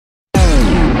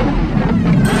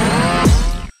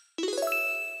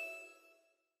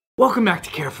Welcome back to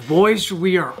Careful Boys.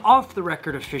 We are off the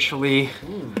record officially.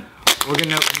 We're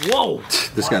gonna, whoa!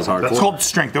 This guy's hardcore. That's called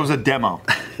strength. That was a demo.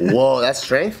 Whoa, that's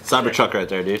strength? Cybertruck right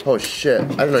there, dude. Oh shit, I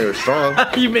didn't know you were strong.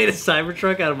 You made a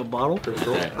Cybertruck out of a bottle?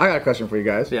 I got a question for you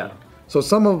guys. Yeah. So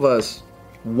some of us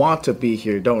want to be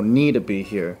here, don't need to be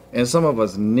here, and some of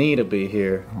us need to be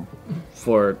here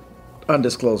for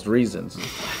undisclosed reasons.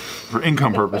 For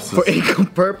income purposes. For income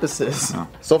purposes.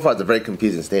 So far, it's a very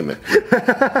confusing statement.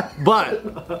 But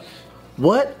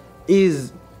what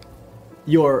is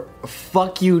your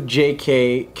fuck you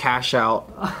JK cash out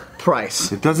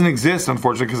price? It doesn't exist,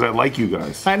 unfortunately, because I like you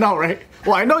guys. I know, right?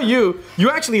 Well, I know you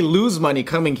actually lose money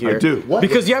coming here. I do. What?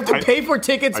 Because you have to pay for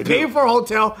tickets, I do. pay for a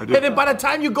hotel, I and do. then by the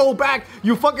time you go back,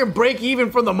 you fucking break even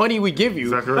from the money we give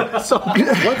you. Exactly right. So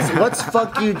What's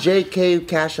fuck you JK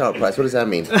cash out price? What does that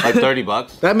mean? Like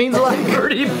 $30. that means like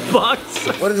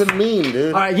 $30. What does it mean,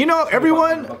 dude? all right, you know,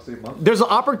 everyone, there's an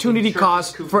opportunity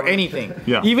cost for anything.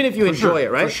 Yeah. Even if you enjoy sure,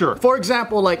 it, right? for sure. For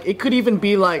example, like, it could even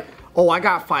be like, oh, I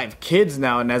got 5 kids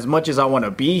now, and as much as I want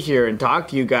to be here and talk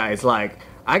to you guys, like,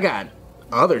 I got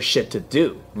other shit to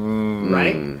do,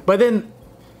 right? But then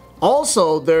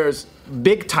also there's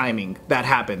big timing that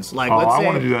happens. Like, Oh, let's I say,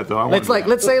 wanna do that, though. I wanna let's do like, that.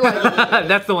 let's say like,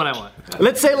 That's the one I want.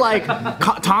 let's say like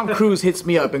Tom Cruise hits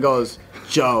me up and goes,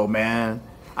 Joe, man,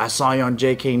 I saw you on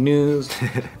JK News.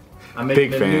 I'm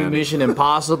making Big a new fan. Mission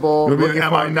Impossible. Maybe Looking an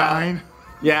for a MI9.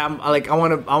 yeah, I'm like, I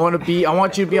want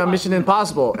you to be on Mission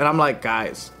Impossible. And I'm like,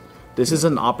 guys, this is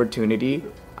an opportunity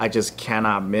I just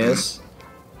cannot miss.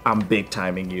 I'm big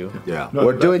timing you. Yeah.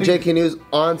 We're doing JK News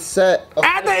on set.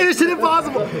 At the Mission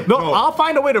Impossible. No, I'll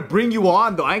find a way to bring you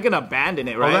on, though. I ain't gonna abandon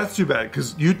it, Oh, right? that's too bad,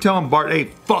 because you tell him, Bart, hey,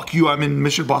 fuck you, I'm in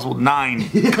Mission Impossible 9,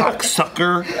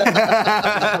 cocksucker.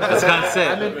 That's kind of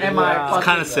sick. It's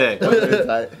kind of sick.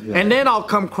 And then I'll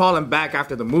come crawling back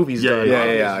after the movie's done.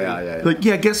 Yeah. Like,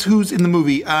 yeah, guess who's in the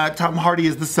movie? Tom Hardy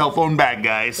is the cell phone bad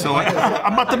guy, so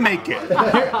I'm about to make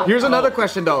it. Here's another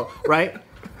question, though, right?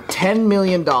 $10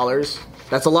 million.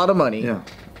 That's a lot of money. Yeah.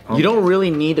 You don't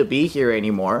really need to be here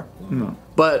anymore. No.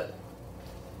 But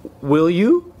will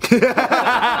you?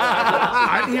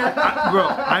 I'm here, bro.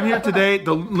 I'm here today.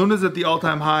 The Luna's at the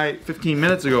all-time high 15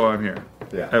 minutes ago. I'm here.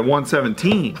 Yeah. At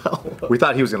 117. We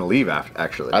thought he was gonna leave after,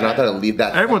 actually. I don't thought I'd leave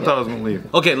that. Everyone thought I was gonna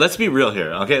leave. Okay, let's be real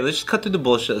here. Okay, let's just cut through the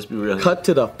bullshit. Let's be real here. Cut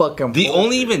to the fucking The bullshit.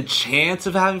 only even chance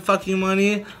of having fucking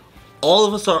money, all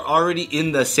of us are already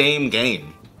in the same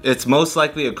game. It's most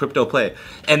likely a crypto play.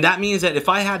 And that means that if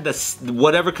I had this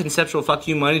whatever conceptual fuck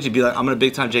you money to be like, I'm gonna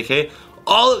big time JK,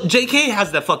 all JK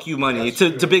has that fuck you money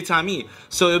to big time me.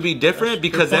 So it would be different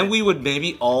because then we would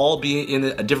maybe all be in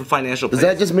a different financial Does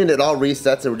place. that just mean it all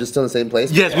resets and we're just still in the same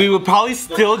place? Yes, we would probably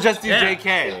still just do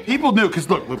JK. People do, because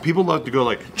look, people love to go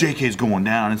like, JK's going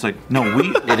down. It's like, no,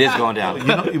 It is going down. you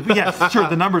know, yeah, sure,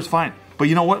 the number's fine. But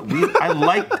you know what? I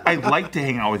like to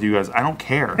hang out with you guys. I don't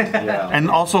care. Yeah. And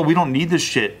also, we don't need this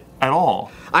shit at all.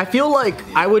 I feel like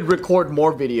I would record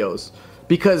more videos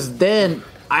because then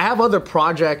I have other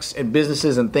projects and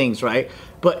businesses and things, right?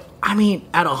 But I mean,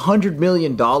 at $100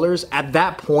 million, at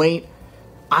that point,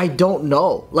 I don't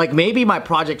know. Like, maybe my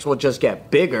projects will just get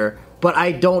bigger, but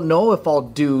I don't know if I'll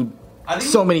do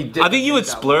so many different I think you would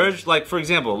things at splurge, like, for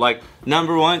example, like,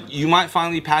 number one, you might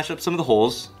finally patch up some of the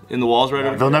holes in the walls right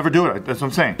over They'll never do it. That's what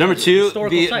I'm saying. Number two,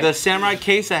 Historical site. the samurai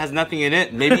case that has nothing in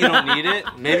it. Maybe you don't need it.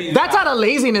 Maybe That's out of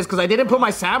laziness because I didn't put my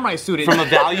samurai suit in. from a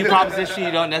value proposition,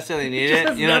 you don't necessarily need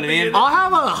it. You know what I mean? I'll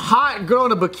have a hot girl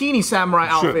in a bikini samurai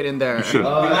outfit in there. You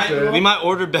should. We might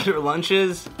order better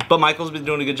lunches, but Michael's been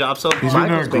doing a good job so He's far. been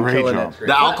doing Michael's a been great killing job. it.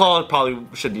 The alcohol probably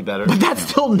should be better. That's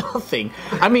still nothing.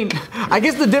 I mean, I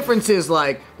guess the difference is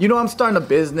like, you know, I'm starting a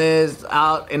business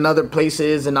out in other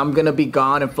places and I'm gonna be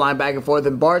gone and flying back and forth,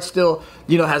 and Bart still,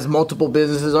 you know, has multiple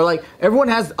businesses, or like everyone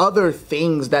has other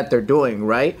things that they're doing,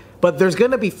 right? But there's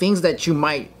gonna be things that you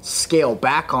might scale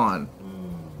back on,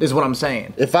 is what I'm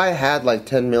saying. If I had like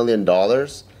 $10 million,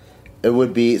 it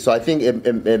would be, so I think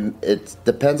it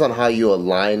depends on how you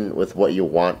align with what you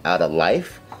want out of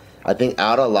life. I think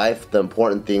out of life, the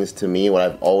important things to me, what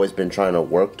I've always been trying to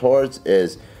work towards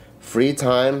is free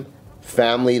time,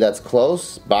 family that's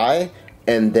close by,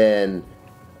 and then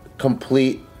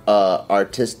complete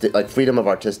artistic, like freedom of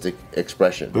artistic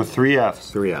expression. The 3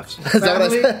 F's. 3 F's. Is that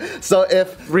what I said? So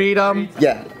if, Freedom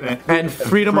yeah. and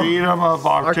freedom Freedom of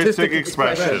artistic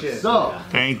expression. expression. So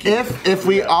Thank you. if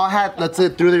we all had, let's say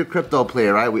through the crypto play,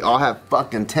 right? We all have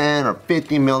fucking 10 or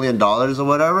 $50 million or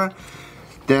whatever,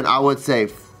 then I would say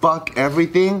fuck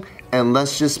everything and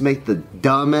let's just make the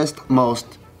dumbest,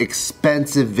 most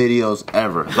expensive videos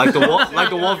ever. Like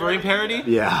the Wolverine parody?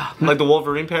 Yeah. Like the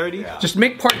Wolverine parody? Just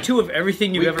make part 2 of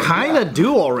everything you ever Kind of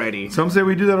do already. Some say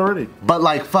we do that already. But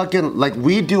like fucking, like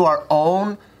we do our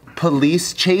own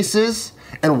police chases,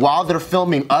 and while they're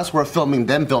filming us, we're filming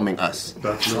them filming us.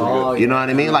 That's really good. You know what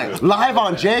I mean? Like live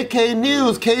on JK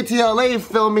News, KTLA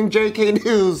filming JK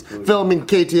News, filming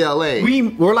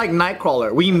KTLA. We're like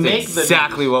Nightcrawler. We make the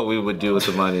Exactly what we would do with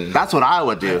the money. That's what I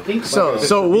would do.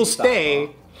 So we'll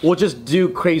stay. We'll just do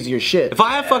crazier shit. If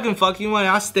I had fucking fucking money,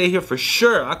 I'll stay here for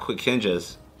sure. I'll quit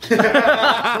Kinja's.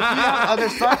 Other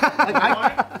stuff,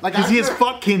 like Because he has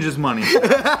fuck Kinja's money.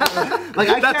 like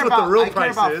I That's care what the about, real I care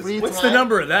price about is. free What's time the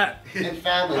number of that? and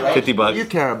family, right? $50. You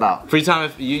care about. Free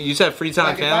time, you said free time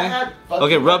Like, if I family? had fucking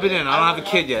Okay, rub it in. I money, don't have a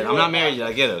kid yet. I'm not married yet.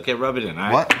 I get it. Okay, rub it in,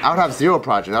 alright? What? I would have 0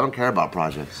 projects. I don't care about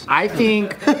projects. I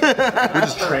think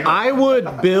I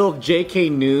would build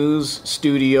JK News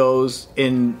studios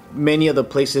in many of the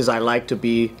places I like to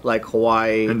be, like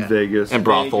Hawaii, In Vegas. And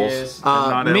brothels. Vegas,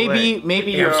 not LA.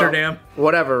 maybe Amsterdam.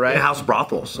 whatever, right? House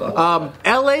brothels.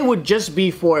 LA would just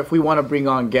be for if we want to bring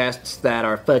on guests that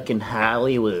are fucking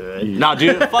Hollywood. Nah,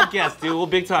 dude, fuck guests, dude. We'll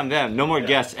big time them. No more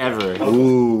guests ever.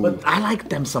 But I like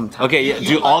them sometimes. Okay, yeah,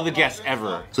 do all the guests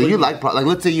ever. So you like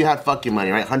let's say you had fucking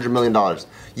money, right? $100 million.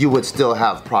 You would still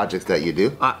have projects that you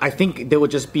do. I think they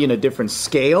would just be in a different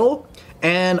scale.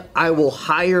 And I will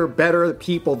hire better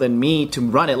people than me to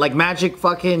run it. Like Magic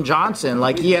fucking Johnson.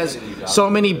 Like he has so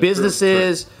many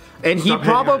businesses. And he Stop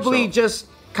hating on probably yourself. just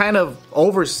kind of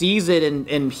oversees it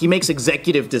and he makes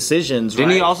executive decisions. Didn't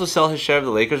right? he also sell his share of the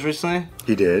Lakers recently?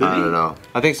 He did. I don't know.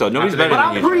 I think so. Nobody's better But than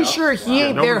I'm you. pretty sure he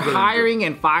ain't no there one's better than hiring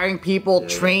and firing people,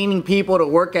 training people to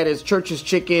work at his Church's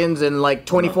Chickens and like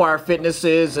 24-hour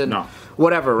fitnesses and No.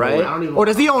 whatever, right? I don't even- Or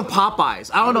does he own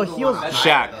Popeyes? I don't know. He was.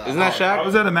 Shaq. Isn't that I Shaq?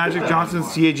 was at a Magic Johnson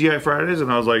CAGI Fridays, and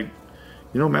I was like,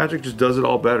 you know, Magic just does it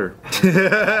all better.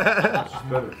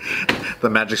 The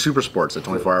Magic Super Sports at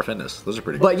 24 Hour Fitness. Those are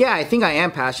pretty good. But yeah, I think I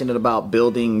am passionate about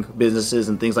building businesses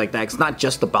and things like that. It's not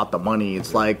just about the money.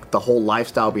 It's like the whole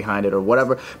lifestyle behind it or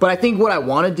whatever. But I think what I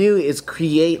want to do is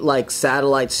create like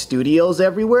satellite studios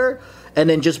everywhere and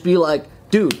then just be like,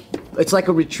 dude, it's like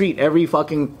a retreat every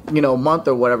fucking, month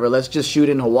or whatever. Let's just shoot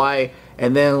in Hawaii.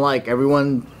 And then like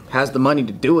everyone has the money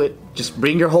to do it. Just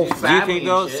bring your whole Do you family. think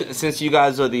though, and shit. since you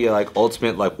guys are the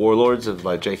ultimate warlords of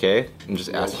JK, and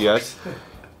just ask you guys,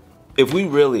 if we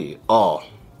really all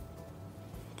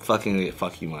fucking get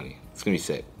fuck you money, it's gonna be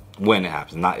sick when it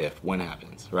happens, not if, when it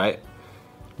happens, right?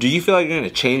 Do you feel like you're gonna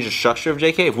change the structure of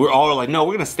JK if we're all like, no,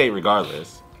 we're gonna stay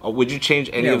regardless? Or would you change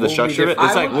any Yeah, of the what would be structure of it? different?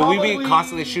 It's I like, would will we be probably-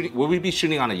 constantly shooting? Will we be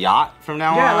shooting on a yacht from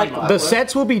now Yeah, on? like the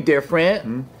sets will be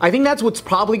different. I think that's what's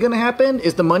probably going to happen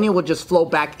is the money will just flow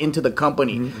back into the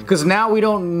company because now we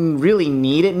don't really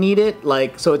need it.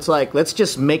 Like, so it's like let's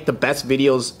just make the best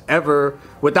videos ever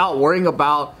without worrying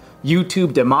about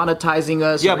YouTube demonetizing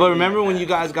us. Yeah, or but anything remember like when that. you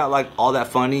guys got all that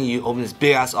funding, you opened this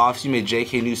big ass office, you made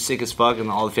JK News sick as fuck, and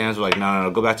all the fans were like, no,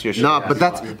 go back to your shit. No, but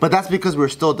that's because we're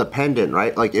still dependent,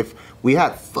 right? Like if we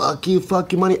had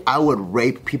fucking money, I would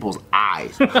rape people's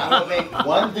eyes. I would make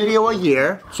one video a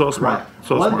year. So smart.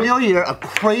 So One smart. video a year, a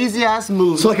crazy ass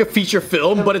movie. It's like a feature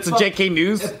film, but it's a JK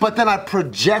News. But then I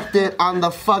project it on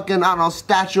the fucking,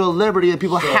 Statue of Liberty and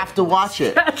people have to watch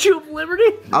it. Statue of Liberty?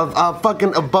 Of fucking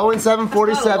a Boeing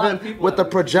 747 with the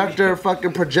projector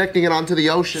fucking projecting it onto the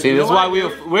ocean. See, this is why we're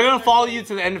gonna follow you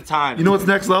to the end of time. You know what's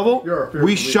next level?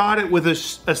 We shot it with a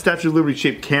Statue of Liberty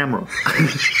shaped camera.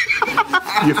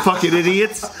 You fucking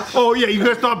idiots. Oh yeah, you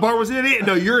guys thought Bart was an idiot?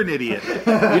 No, you're an idiot.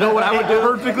 You know what I would do?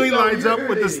 Perfectly lines up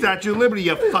with the Statue of Liberty,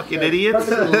 you fucking idiots.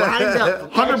 Lined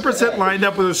up. 100% lined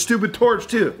up with a stupid torch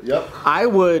too. I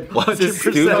would. What's this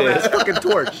 100%. stupid? Fucking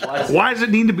torch. Why does it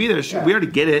need to be there? We already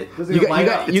get it.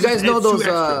 You guys know it's too those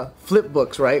extra. flip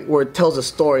books, right? Where it tells a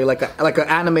story like an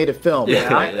animated film.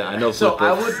 Yeah, right? yeah, I know So flip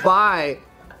I books. would buy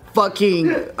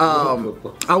fucking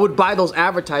I would buy those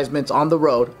advertisements on the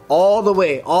road all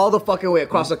the fucking way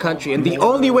across the country, and the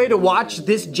only way to watch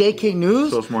this JK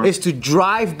News So smart. is to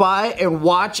drive by and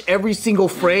watch every single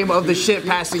frame of the shit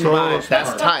passing by.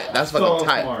 That's tight. That's fucking So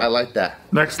tight. smart. I like that.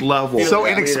 Next level. So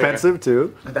inexpensive,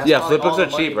 too. Yeah, flip books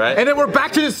are cheap, right? And then we're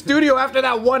back to the studio after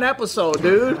that one episode,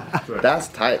 dude. That's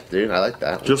tight, dude. I like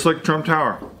that. Just like Trump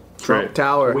Tower. Trump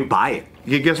Tower. We buy it.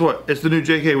 Yeah, guess what? It's the new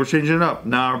JK. We're changing it up.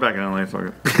 Nah, we're back in LA.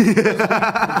 Fuck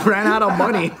it. Ran out of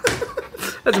money.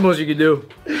 That's the most you can do.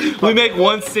 We make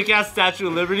one sick ass Statue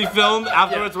of Liberty film.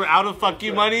 Afterwards, we're out of fuck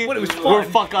you money. What, it was We're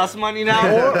fun. fuck us money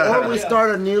now. Or we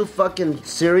start a new fucking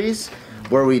series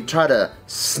where we try to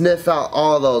sniff out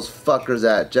all those fuckers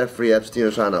that Jeffrey Epstein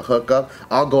was trying to hook up.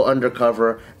 I'll go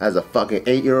undercover as a fucking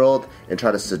 8-year-old and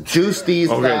try to seduce these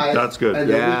guys. That's good. And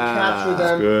then we capture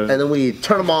them, good. and then we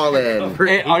turn them all in.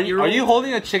 Hey, are you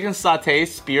holding a chicken saute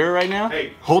spear right now?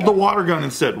 Hey, hold the water gun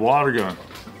instead. Water gun.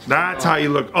 That's how you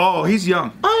look. Oh, he's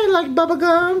young. I like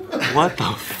bubblegum. What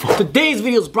the fuck? Today's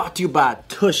video is brought to you by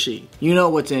Tushy. You know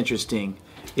what's interesting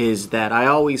is that I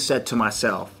always said to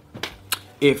myself,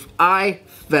 if I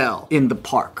fell in the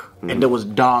park and there was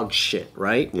dog shit,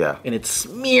 right? Yeah. And it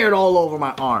smeared all over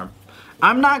my arm,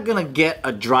 I'm not gonna get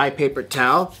a dry paper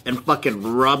towel and fucking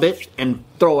rub it and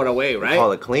throw it away, right?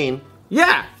 Call it clean.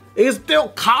 Yeah. It's still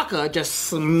caca just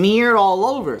smeared all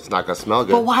over. It's not gonna smell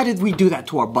good. But why did we do that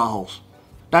to our buttholes?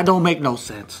 That don't make no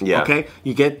sense. Yeah. Okay?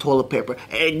 You get toilet paper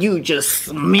and you just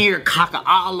smear caca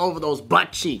all over those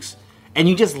butt cheeks. And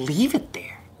you just leave it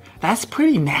there. That's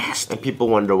pretty nasty. And people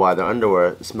wonder why their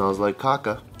underwear smells like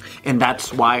caca. And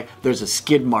that's why there's a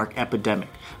skid mark epidemic.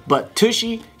 But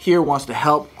Tushy here wants to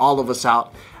help all of us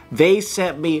out. They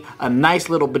sent me a nice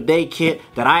little bidet kit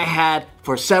that I had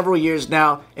for several years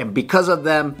now. And because of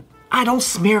them, I don't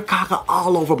smear caca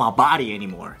all over my body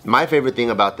anymore. My favorite thing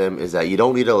about them is that you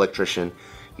don't need an electrician.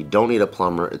 You don't need a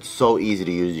plumber. It's so easy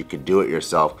to use. You could do it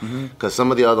yourself. Because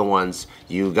some of the other ones,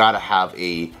 you gotta have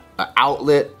an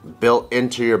outlet built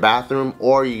into your bathroom,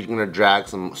 or you're gonna drag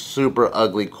some super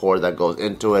ugly cord that goes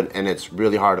into it, and it's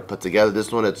really hard to put together. This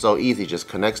one, it's so easy. Just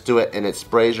connects to it, and it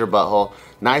sprays your butthole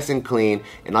nice and clean.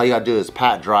 And all you gotta do is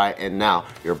pat dry, and now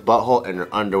your butthole and your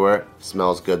underwear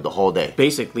smells good the whole day.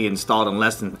 Basically installed in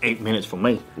less than 8 minutes for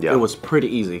me. Yeah. It was pretty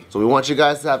easy. So we want you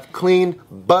guys to have clean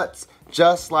butts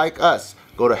just like us.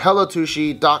 Go to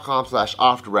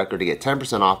hellotushy.com/off-the-record to get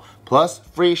 10% off plus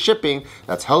free shipping.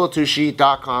 That's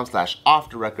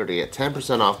hellotushy.com/off-the-record to get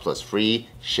 10% off plus free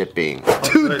shipping.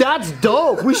 Dude, that's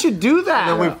dope. We should do that.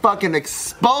 And we fucking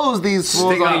expose these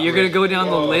fools. Wait, you're gonna go down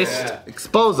the list.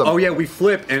 Expose them. Oh yeah, we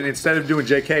flip, and instead of doing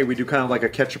JK, we do kind of like a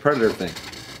catch a predator thing.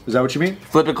 Is that what you mean?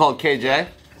 Flip it called KJ?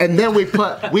 And then we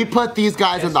put these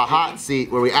guys in the hot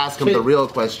seat where we ask them the real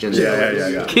questions.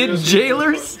 Yeah. Kid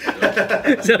jailers? Is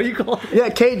that what you call it? Yeah,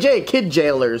 KJ, kid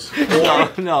jailers.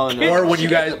 No. Or when you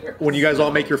guys all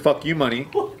make your fuck you money,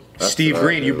 Steve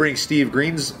Green, you bring Steve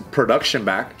Green's production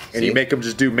back, and you make him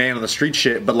just do man on the street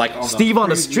shit, but like on Steve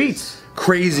on the streets.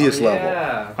 craziest level.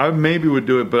 I maybe would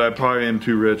do it, but I probably am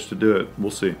too rich to do it.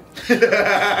 We'll see.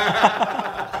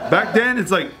 Back then,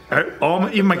 it's like,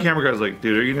 even my camera guy's like,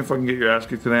 dude, are you gonna fucking get your ass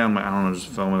kicked today? I'm like, I don't know, just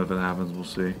film it if it happens, we'll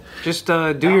see. Just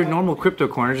do your normal crypto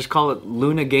corner. Just call it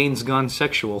Luna Gaines Gone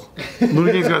Sexual.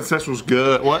 Luna Gaines Gone Sexual's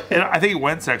good. What? And I think it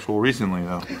went sexual recently,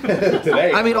 though.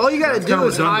 I mean, all you gotta do kinda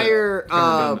is redundant. hire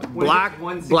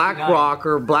BlackRock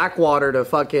or Blackwater to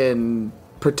fucking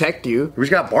protect you. We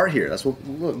just got Bart here. That's what.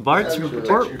 Look. Bart.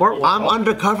 I'm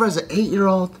undercover as an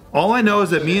 8-year-old. All I know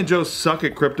is that me and Joe suck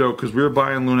at crypto because we were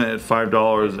buying Luna at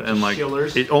 $5 and like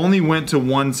it only went to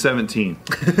 117.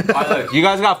 You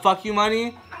guys got fuck you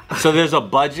money? So there's a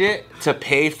budget to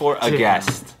pay for a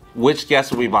guest. Which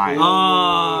guest are we buying?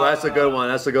 That's a good one.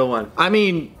 That's a good one. I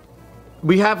mean,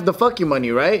 we have the fuck you money,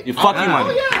 right? You fuck you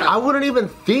money. I wouldn't even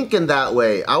think in that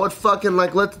way. I would fucking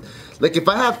like if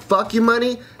I have fuck you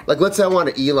money, like let's say I want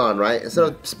an Elon, right? Instead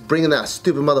of bringing that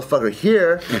stupid motherfucker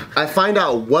here, I find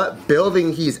out what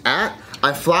building he's at.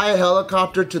 I fly a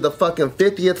helicopter to the fucking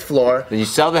 50th floor. Then you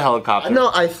sell the helicopter. No,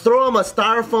 I throw him a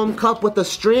styrofoam cup with a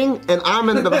string, and I'm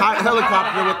in the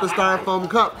helicopter with the styrofoam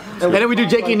cup. And then we do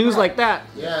JK News like that.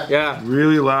 Yeah.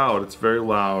 Really loud. It's very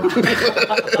loud.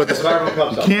 But the styrofoam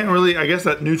cups up. Can't really. I guess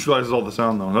that neutralizes all the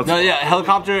sound though. That's No, yeah,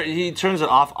 helicopter, he turns it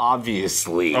off,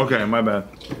 obviously. okay. My bad.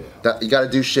 You gotta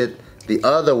do shit the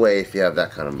other way if you have that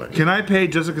kind of money. Can I pay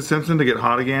Jessica Simpson to get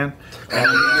hot again? Is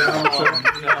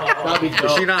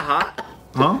she not hot?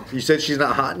 Huh? You said she's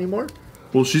not hot anymore?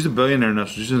 Well, she's a billionaire now,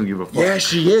 so she doesn't give a fuck. Yeah,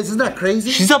 she is. Isn't that crazy?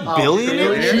 She's a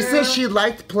billionaire? She says she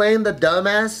liked playing the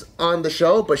dumbass on the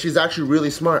show, but she's actually really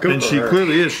smart. And she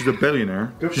clearly is. She's a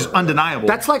billionaire. She's undeniable.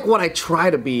 That's like what I try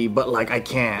to be, but like I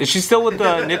can't. Is she still with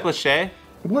Nick Lachey?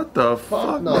 what the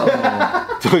fuck?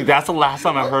 Dude, that's the last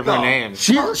time I heard her name.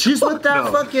 She's with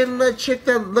that fucking chick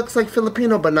that looks like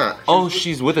Filipino, but not. Oh,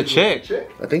 she's with a chick.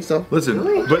 I think so. Listen,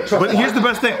 but here's the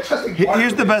best thing.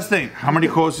 Here's the best thing. How many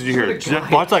quotes did you hear?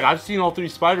 Bart's like, I've seen all 3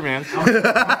 Spider-Mans.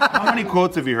 How many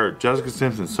quotes have you heard? Jessica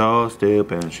Simpson, so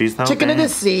stupid. She's so Chicken in the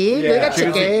bad. sea. They got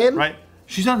chicken. Right?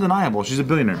 She's undeniable. She's a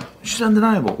billionaire. She's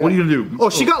undeniable. What are you gonna do? Oh,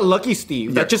 she got Lucky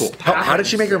Steve. That just How did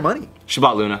she make her money? She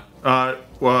bought Luna.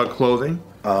 Clothing.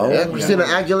 Yeah, Christina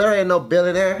Aguilera ain't no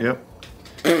billionaire.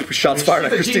 Yep. Shots fired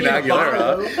at Christina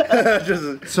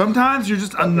Aguilera. Sometimes you're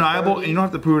just undeniable and you don't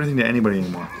have to prove anything to anybody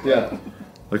anymore. Yeah.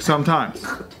 Like sometimes.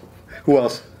 Who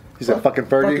else? He said fucking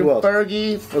Fergie. Who else?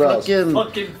 Fergie,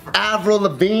 fucking Avril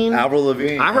Lavigne. Avril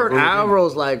Lavigne. I heard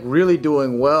Avril's like really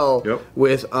doing well Yep.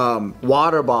 with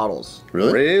water bottles.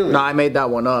 Really? No, I made that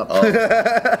one up.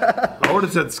 I would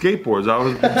have said skateboards. I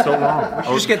was so wrong. I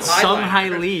Just was, get Sung Hai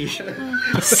Lee.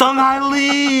 Sung Hai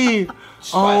Lee.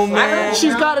 Oh man.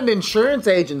 She's got an insurance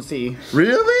agency.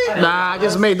 Really? Nah, I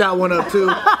just made that one up too. You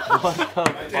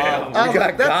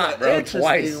got caught, bro,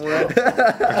 twice.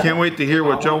 I can't wait to hear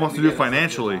what Joe wants to do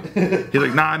financially. He's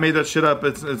like, nah, I made that shit up.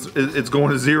 It's going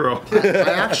to zero.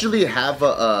 I actually have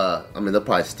a. I mean, they'll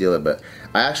probably steal it, but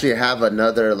I actually have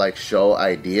another like show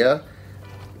idea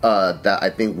that I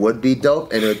think would be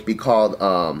dope, and it would be called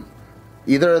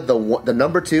either the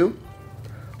number 2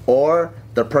 or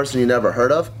the person you never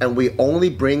heard of, and we only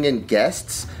bring in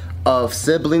guests of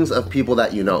siblings of people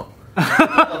that you know.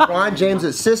 LeBron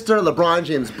James' sister, LeBron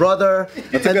James' brother,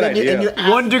 and good then idea. you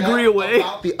ask 1 degree them away.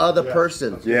 about the other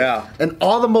person. Yeah. And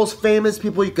all the most famous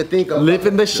people you could think of. Live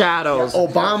in the shadows.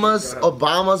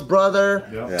 Obama's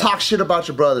brother. Talk shit about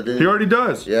your brother, dude. He already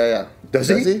does. Yeah. Does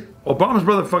he? Obama's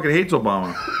brother fucking hates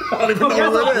Obama. I don't even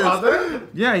know who it is.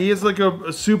 Yeah, he is like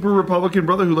a super Republican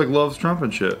brother who like loves Trump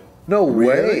and shit. No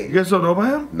way. You guys don't know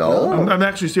about him? No. I'm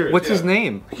actually serious. What's his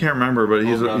name? I can't remember, but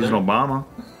he's an Obama.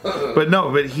 But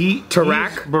he's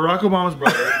Barack Obama's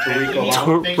brother.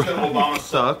 Tariq thinks that Obama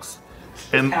sucks,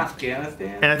 and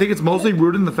Afghanistan. I think it's mostly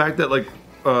rooted in the fact that like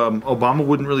Obama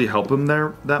wouldn't really help him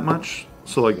there that much.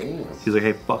 So like he's like,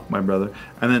 hey, fuck my brother,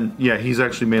 and then he's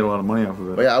actually made a lot of money off of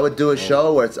it. But yeah, I would do a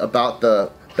show where it's about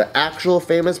the actual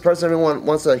famous person everyone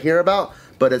wants to hear about,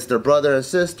 but it's their brother and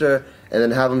sister, and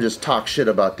then have them just talk shit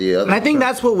about the other. And I think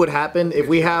that's what would happen if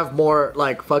we have more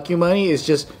like fuck you money. Is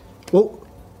just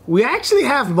we actually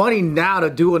have money now to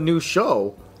do a new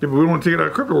show. Yeah, but we don't want to take it out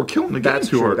of crypto. We're killing the game That's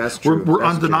too true, hard. that's true, We're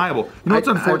that's undeniable. You know what's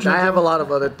unfortunate? I have a lot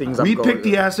of other things. We I'm going picked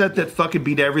the asset that fucking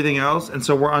beat everything else, and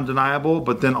so we're undeniable.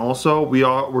 But then also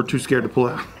we're too scared to pull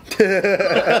out.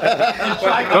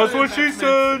 That's what she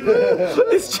said.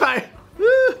 It's trying.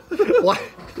 What?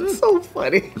 It's so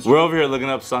funny. We're over here looking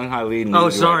up Sung Hai Lee. Oh,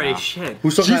 sorry. Shit.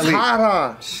 Who's Sung She's Hai Lee? hot,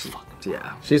 huh?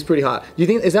 Yeah. She's pretty hot. You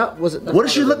think was it? What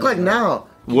does she look like now?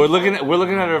 We're looking at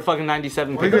her fucking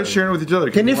 97 Why are you guys picture. sharing it with each other?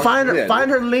 Can you find her? Yeah.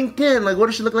 Find her LinkedIn. Like, what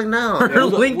does she look like now? Her We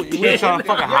trying LinkedIn. to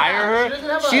fucking hire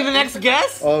her? She the next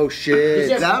guest? Oh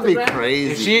shit, that'd be If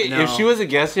crazy. if she was a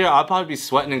guest here, I'd probably be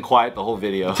sweating and quiet the whole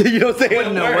video. You don't say I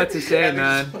don't know what to say,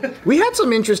 man. We had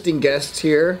some interesting guests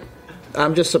here.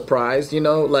 I'm just surprised,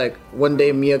 like one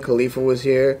day Mia Khalifa was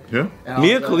here. Yeah,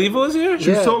 Mia Khalifa was here?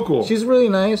 she's so cool. She's really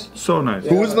nice. so nice.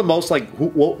 Who was the most like? Who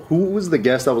was the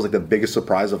guest that was like the biggest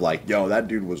surprise of like, yo, that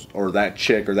dude was, or that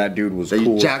chick, or that dude was That cool.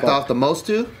 you as jacked fuck? off the most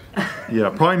to? Yeah,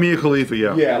 probably Mia Khalifa.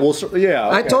 Yeah, Yeah. Well, yeah.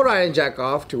 I okay. told her I didn't jack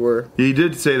off to her. He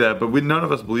did say that, but none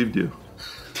of us believed you.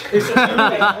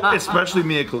 Especially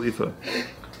Mia Khalifa.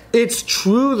 It's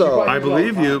true though, I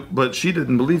believe you, but she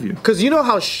didn't believe you. because you know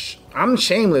how I'm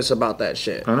shameless about that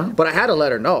shit. I know. But I had to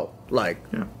let her know, like,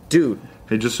 Yeah. dude.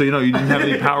 Hey, just so you know, you didn't have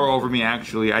any power over me.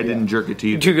 Actually, I didn't jerk it to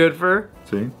you. Too good for her?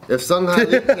 See? If Sung Hai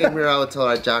Lee came here, I would tell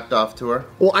her I jacked off to her.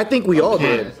 Well, I think we all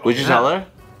did. Would you tell her?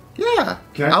 Yeah.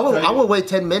 Can I tell you- I would wait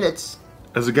 10 minutes.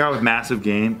 As a guy with massive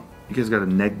game, you guys gotta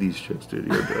neg these chicks, dude. You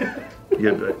gotta do it.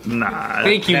 You gotta do it. Nah.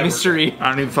 Thank you, never. mystery. I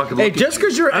don't even fucking Hey, look just at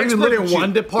because you're I don't even expert look in at one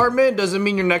you. department doesn't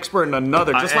mean you're an expert in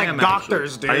another. Just I like am,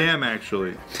 doctors, actually. dude. I am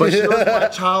actually. But she was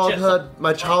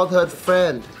my childhood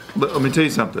friend. But let me tell you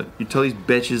something. You tell these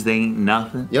bitches they ain't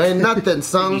nothing. You ain't nothing,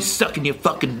 son. You sucking your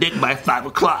fucking dick by 5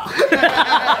 o'clock.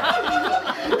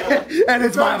 And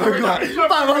it's 5 o'clock.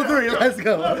 5:03. Let's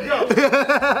go.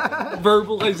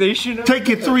 Verbalization. Take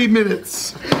you 3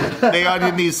 minutes. They on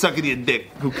your knees sucking your dick.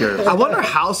 Who cares? I wonder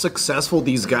how successful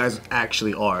these guys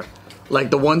actually are. Like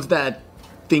the ones that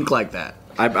think like that.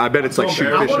 I bet it's like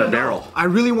shooting fish in a barrel. I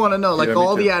really want to know, like Yeah, me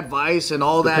all too. the advice and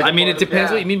all that. I mean, it depends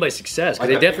what you mean by success. 'Cause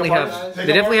they definitely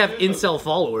have incel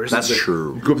followers. That's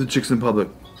true. Go up to chicks in public,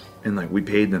 and like we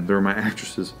paid them. They were my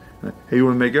actresses. Like, hey, you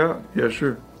want to make out? Yeah,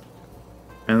 sure.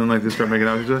 And then like they start making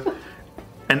out with each other.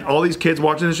 And all these kids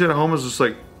watching this shit at home is just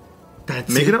like,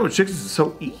 That's making out with chicks is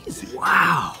so easy.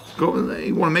 Wow. Go,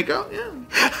 you want to make out?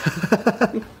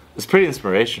 Yeah. It's pretty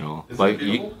inspirational. Like,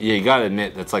 you gotta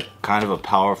admit, that's like kind of a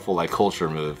powerful like culture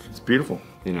move. It's beautiful.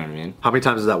 You know what I mean? How many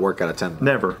times does that work out of 10?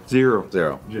 Never. Zero.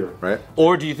 Zero. Right?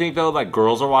 Or do you think though, like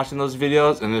girls are watching those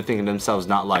videos and they're thinking to themselves,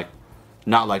 not like,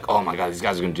 oh my god, these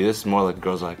guys are gonna do this. More like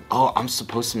girls are like, oh, I'm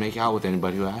supposed to make out with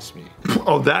anybody who asks me.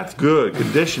 Oh, that's good.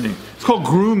 Conditioning. It's called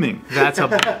grooming. That's a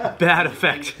bad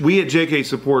effect. We at JK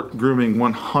support grooming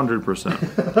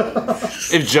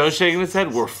 100%. If Joe's shaking his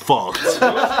head, we're fucked.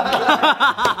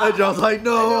 And John's like,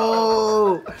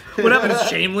 no. What happened to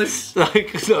Shameless?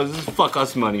 Like, so this is fuck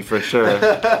us money for sure.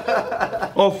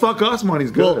 Oh, fuck us,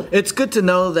 money's good. Well, it's good to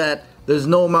know that there's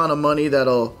no amount of money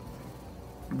that'll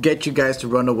get you guys to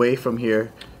run away from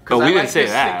here. But we I didn't like say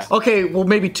this that. Okay, well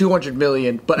maybe 200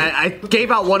 million, but I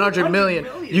gave out 100 million.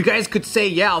 You guys could say,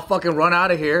 yeah, I'll fucking run out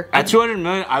of here. At 200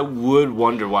 million, I would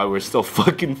wonder why we're still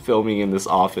fucking filming in this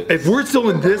office. If we're still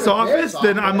in this office,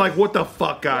 then I'm like, what the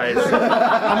fuck, guys?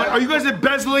 I'm like, are you guys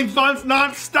embezzling funds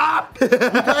nonstop?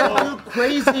 Gotta do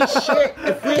crazy shit.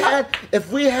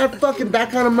 If we had fucking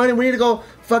that kind of money, we need to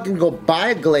go buy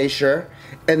a glacier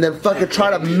and then fucking try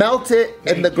to melt it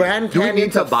in the Grand Do we Canyon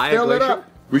need to buy a fill it glacier? up.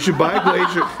 We should buy a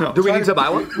glacier. No. Do we need to buy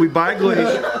one? We buy a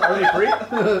glacier. Are they free?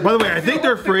 By the way, I think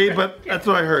they're free, but that's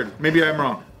what I heard. Maybe I'm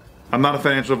wrong. I'm not a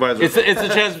financial advisor. It's a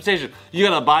transportation. You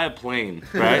gotta buy a plane,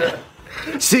 right?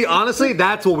 See, honestly,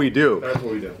 that's what we do. That's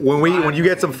what we do. When you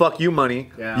get some fuck you money,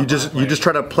 Yeah, you just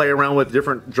try to play around with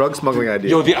different drug smuggling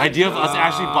ideas. Yo, the idea of us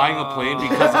actually buying a plane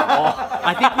because of all.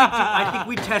 I think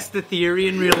we test the theory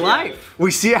in real life.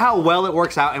 We see how well it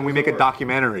works out, and we make a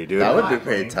documentary, dude. That would be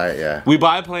pretty tight, yeah. We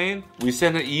buy a plane, we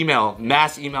send an email,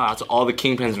 mass email out to all the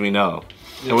kingpins we know.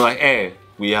 And we're like, hey,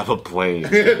 we have a plane.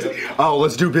 Oh,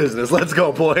 let's do business. Let's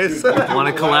go, boys.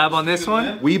 Want to collab on this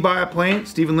one? We buy a plane,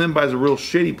 Stephen Lin buys a real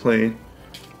shitty plane,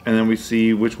 and then we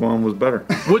see which one was better.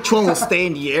 Which one will stay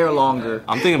in the air longer?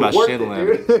 I'm thinking about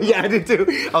Shinland. Yeah, I did too.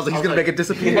 I was like, he's gonna make it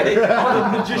disappear.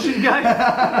 Magician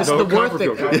guy. It's the worth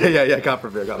it. Yeah,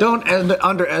 Copperfield. Don't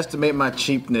underestimate my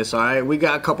cheapness, all right? We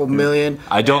got a couple million,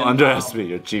 I don't underestimate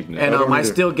your cheapness. and don't I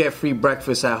either. still get free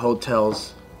breakfast at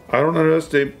hotels. I don't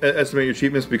underestimate your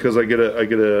cheapness because I get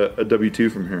a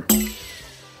W-2 from here.